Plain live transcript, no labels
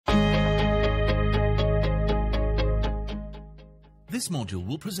This module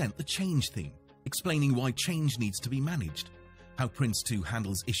will present the change theme, explaining why change needs to be managed, how Prince2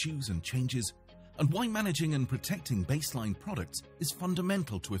 handles issues and changes, and why managing and protecting baseline products is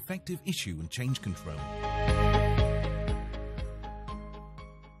fundamental to effective issue and change control.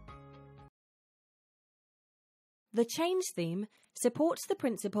 The change theme supports the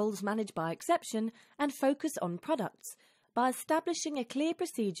principles managed by exception and focus on products by establishing a clear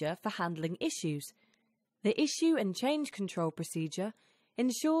procedure for handling issues. The issue and change control procedure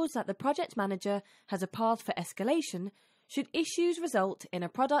ensures that the project manager has a path for escalation should issues result in a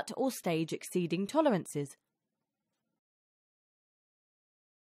product or stage exceeding tolerances.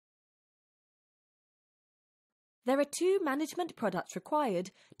 There are two management products required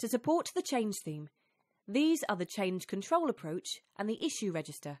to support the change theme. These are the change control approach and the issue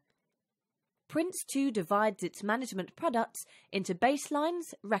register. Prince2 divides its management products into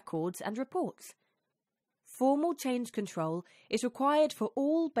baselines, records and reports. Formal change control is required for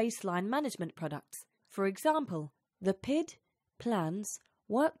all baseline management products. For example, the PID, plans,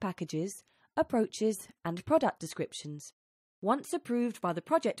 work packages, approaches and product descriptions. Once approved by the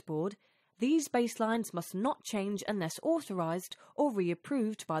project board, these baselines must not change unless authorized or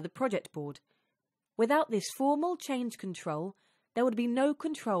reapproved by the project board. Without this formal change control, there would be no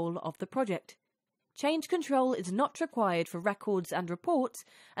control of the project. Change control is not required for records and reports,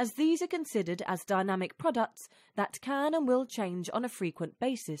 as these are considered as dynamic products that can and will change on a frequent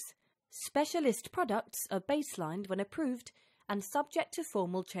basis. Specialist products are baselined when approved and subject to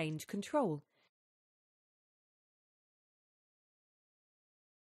formal change control.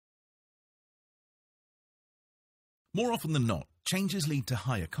 More often than not, changes lead to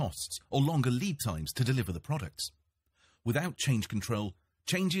higher costs or longer lead times to deliver the products. Without change control,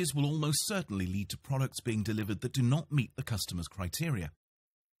 changes will almost certainly lead to products being delivered that do not meet the customer's criteria.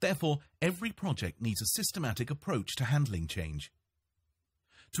 Therefore, every project needs a systematic approach to handling change.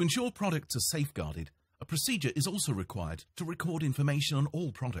 To ensure products are safeguarded, a procedure is also required to record information on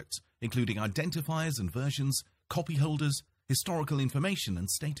all products, including identifiers and versions, copy holders, historical information and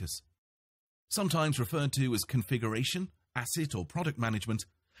status. Sometimes referred to as configuration, asset or product management,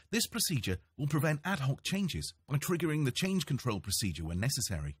 this procedure will prevent ad hoc changes by triggering the change control procedure when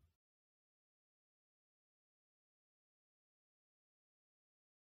necessary.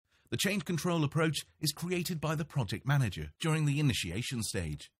 The change control approach is created by the project manager during the initiation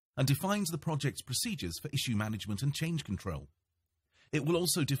stage and defines the project's procedures for issue management and change control. It will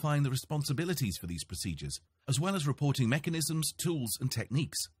also define the responsibilities for these procedures, as well as reporting mechanisms, tools and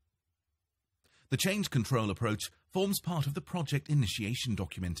techniques. The change control approach forms part of the project initiation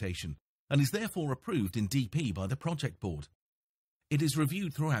documentation and is therefore approved in DP by the project board. It is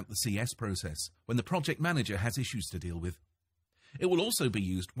reviewed throughout the CS process when the project manager has issues to deal with. It will also be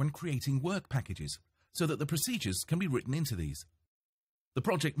used when creating work packages so that the procedures can be written into these. The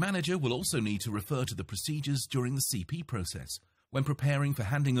project manager will also need to refer to the procedures during the CP process when preparing for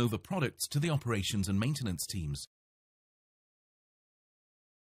handing over products to the operations and maintenance teams.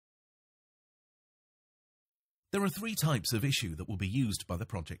 There are three types of issue that will be used by the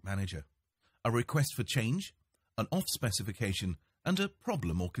project manager: a request for change, an off specification, and a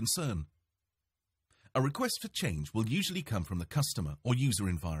problem or concern. A request for change will usually come from the customer or user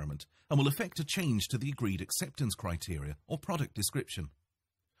environment and will affect a change to the agreed acceptance criteria or product description.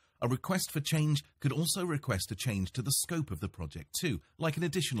 A request for change could also request a change to the scope of the project too, like an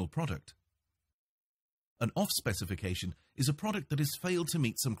additional product. An off specification is a product that has failed to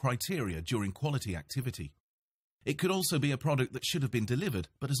meet some criteria during quality activity. It could also be a product that should have been delivered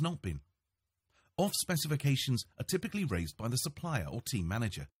but has not been. Off specifications are typically raised by the supplier or team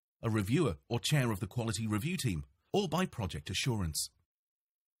manager, a reviewer or chair of the quality review team, or by project assurance.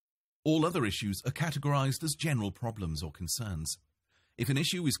 All other issues are categorized as general problems or concerns. If an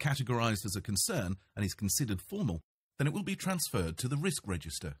issue is categorized as a concern and is considered formal, then it will be transferred to the risk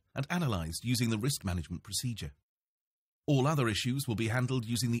register and analyzed using the risk management procedure. All other issues will be handled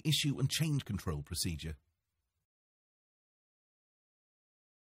using the issue and change control procedure.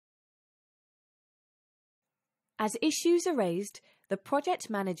 As issues are raised, the project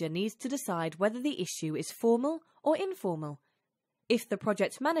manager needs to decide whether the issue is formal or informal. If the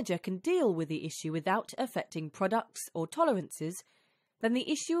project manager can deal with the issue without affecting products or tolerances, then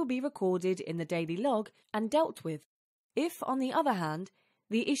the issue will be recorded in the daily log and dealt with. If, on the other hand,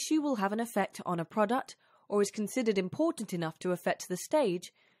 the issue will have an effect on a product or is considered important enough to affect the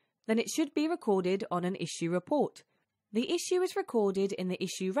stage, then it should be recorded on an issue report. The issue is recorded in the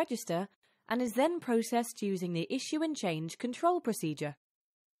issue register and is then processed using the issue and change control procedure.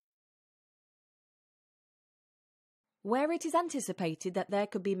 Where it is anticipated that there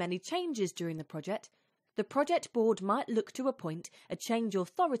could be many changes during the project, the project board might look to appoint a change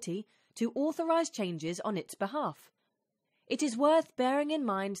authority to authorise changes on its behalf. It is worth bearing in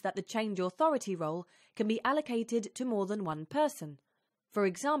mind that the change authority role can be allocated to more than one person. For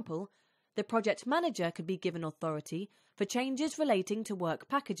example, the project manager could be given authority for changes relating to work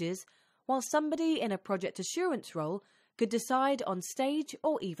packages, while somebody in a project assurance role could decide on stage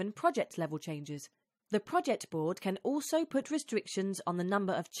or even project level changes. The project board can also put restrictions on the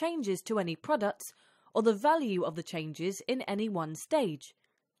number of changes to any products or the value of the changes in any one stage.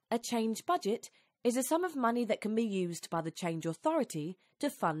 A change budget is a sum of money that can be used by the change authority to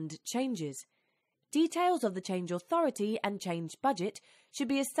fund changes. Details of the change authority and change budget should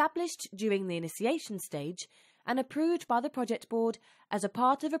be established during the initiation stage and approved by the project board as a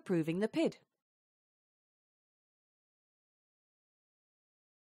part of approving the PID.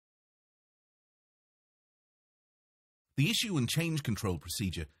 The issue and change control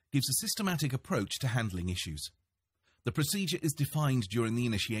procedure gives a systematic approach to handling issues. The procedure is defined during the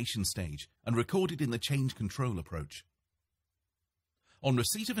initiation stage and recorded in the change control approach. On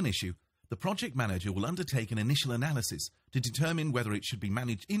receipt of an issue, the project manager will undertake an initial analysis to determine whether it should be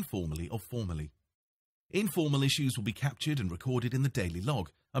managed informally or formally. Informal issues will be captured and recorded in the daily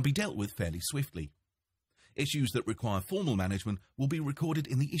log and be dealt with fairly swiftly. Issues that require formal management will be recorded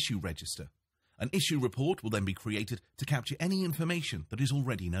in the issue register. An issue report will then be created to capture any information that is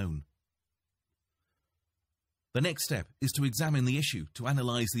already known. The next step is to examine the issue to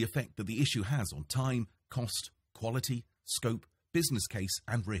analyse the effect that the issue has on time, cost, quality, scope, business case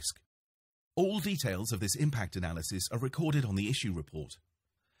and risk. All details of this impact analysis are recorded on the issue report.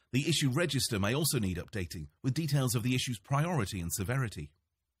 The issue register may also need updating with details of the issue's priority and severity.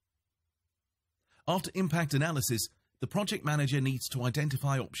 After impact analysis, the project manager needs to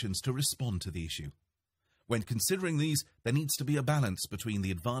identify options to respond to the issue. When considering these, there needs to be a balance between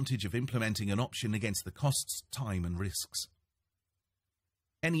the advantage of implementing an option against the costs, time and risks.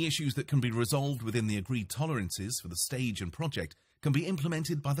 Any issues that can be resolved within the agreed tolerances for the stage and project can be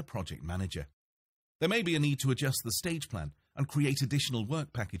implemented by the project manager. There may be a need to adjust the stage plan and create additional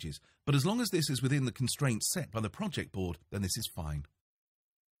work packages, but as long as this is within the constraints set by the project board, then this is fine.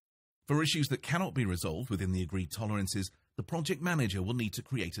 For issues that cannot be resolved within the agreed tolerances, the project manager will need to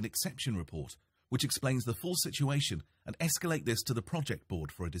create an exception report, which explains the full situation and escalate this to the project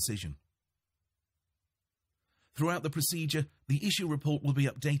board for a decision. Throughout the procedure, the issue report will be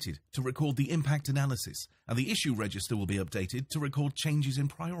updated to record the impact analysis, and the issue register will be updated to record changes in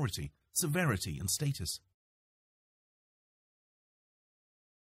priority, severity and status.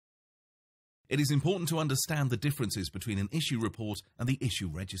 It is important to understand the differences between an issue report and the issue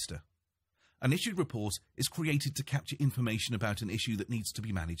register. An issue report is created to capture information about an issue that needs to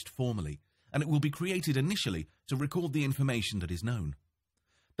be managed formally, and it will be created initially to record the information that is known.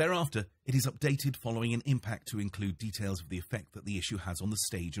 Thereafter, it is updated following an impact to include details of the effect that the issue has on the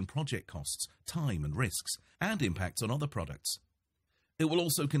stage and project costs, time and risks, and impacts on other products. It will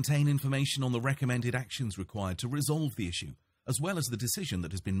also contain information on the recommended actions required to resolve the issue, as well as the decision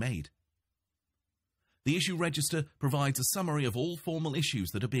that has been made. The issue register provides a summary of all formal issues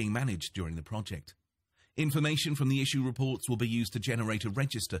that are being managed during the project. Information from the issue reports will be used to generate a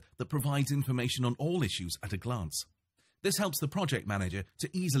register that provides information on all issues at a glance. This helps the project manager to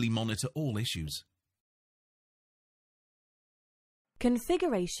easily monitor all issues.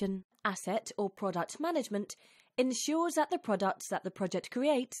 Configuration, asset or product management ensures that the products that the project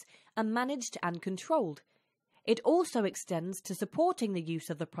creates are managed and controlled. It also extends to supporting the use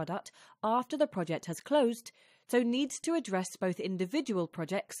of the product after the project has closed, so needs to address both individual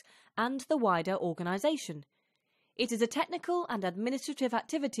projects and the wider organisation. It is a technical and administrative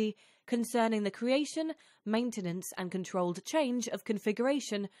activity concerning the creation, maintenance and controlled change of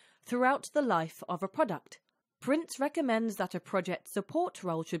configuration throughout the life of a product. Prince recommends that a project support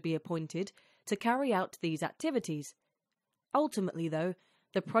role should be appointed to carry out these activities. Ultimately, though,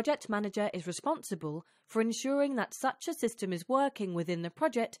 the project manager is responsible for ensuring that such a system is working within the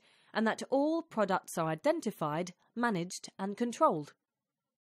project and that all products are identified, managed and controlled.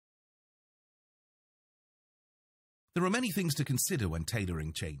 There are many things to consider when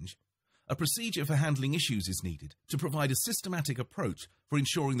tailoring change. A procedure for handling issues is needed to provide a systematic approach for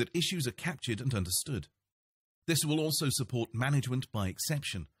ensuring that issues are captured and understood. This will also support management by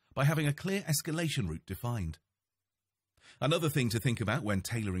exception by having a clear escalation route defined. Another thing to think about when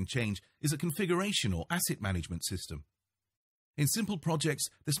tailoring change is a configuration or asset management system. In simple projects,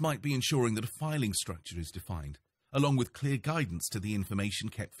 this might be ensuring that a filing structure is defined, along with clear guidance to the information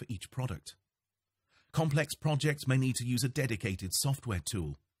kept for each product. Complex projects may need to use a dedicated software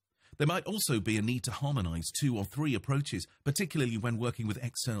tool. There might also be a need to harmonise 2 or 3 approaches, particularly when working with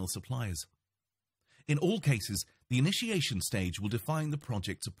external suppliers. In all cases, the initiation stage will define the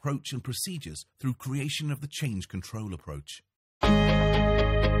project's approach and procedures through creation of the change control approach.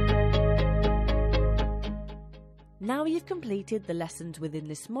 Now you've completed the lessons within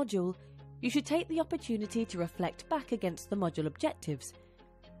this module, you should take the opportunity to reflect back against the module objectives.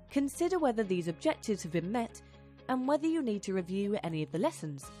 Consider whether these objectives have been met and whether you need to review any of the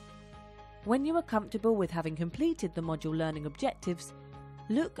lessons. When you are comfortable with having completed the module learning objectives,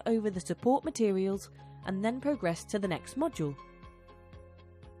 look over the support materials and then progress to the next module.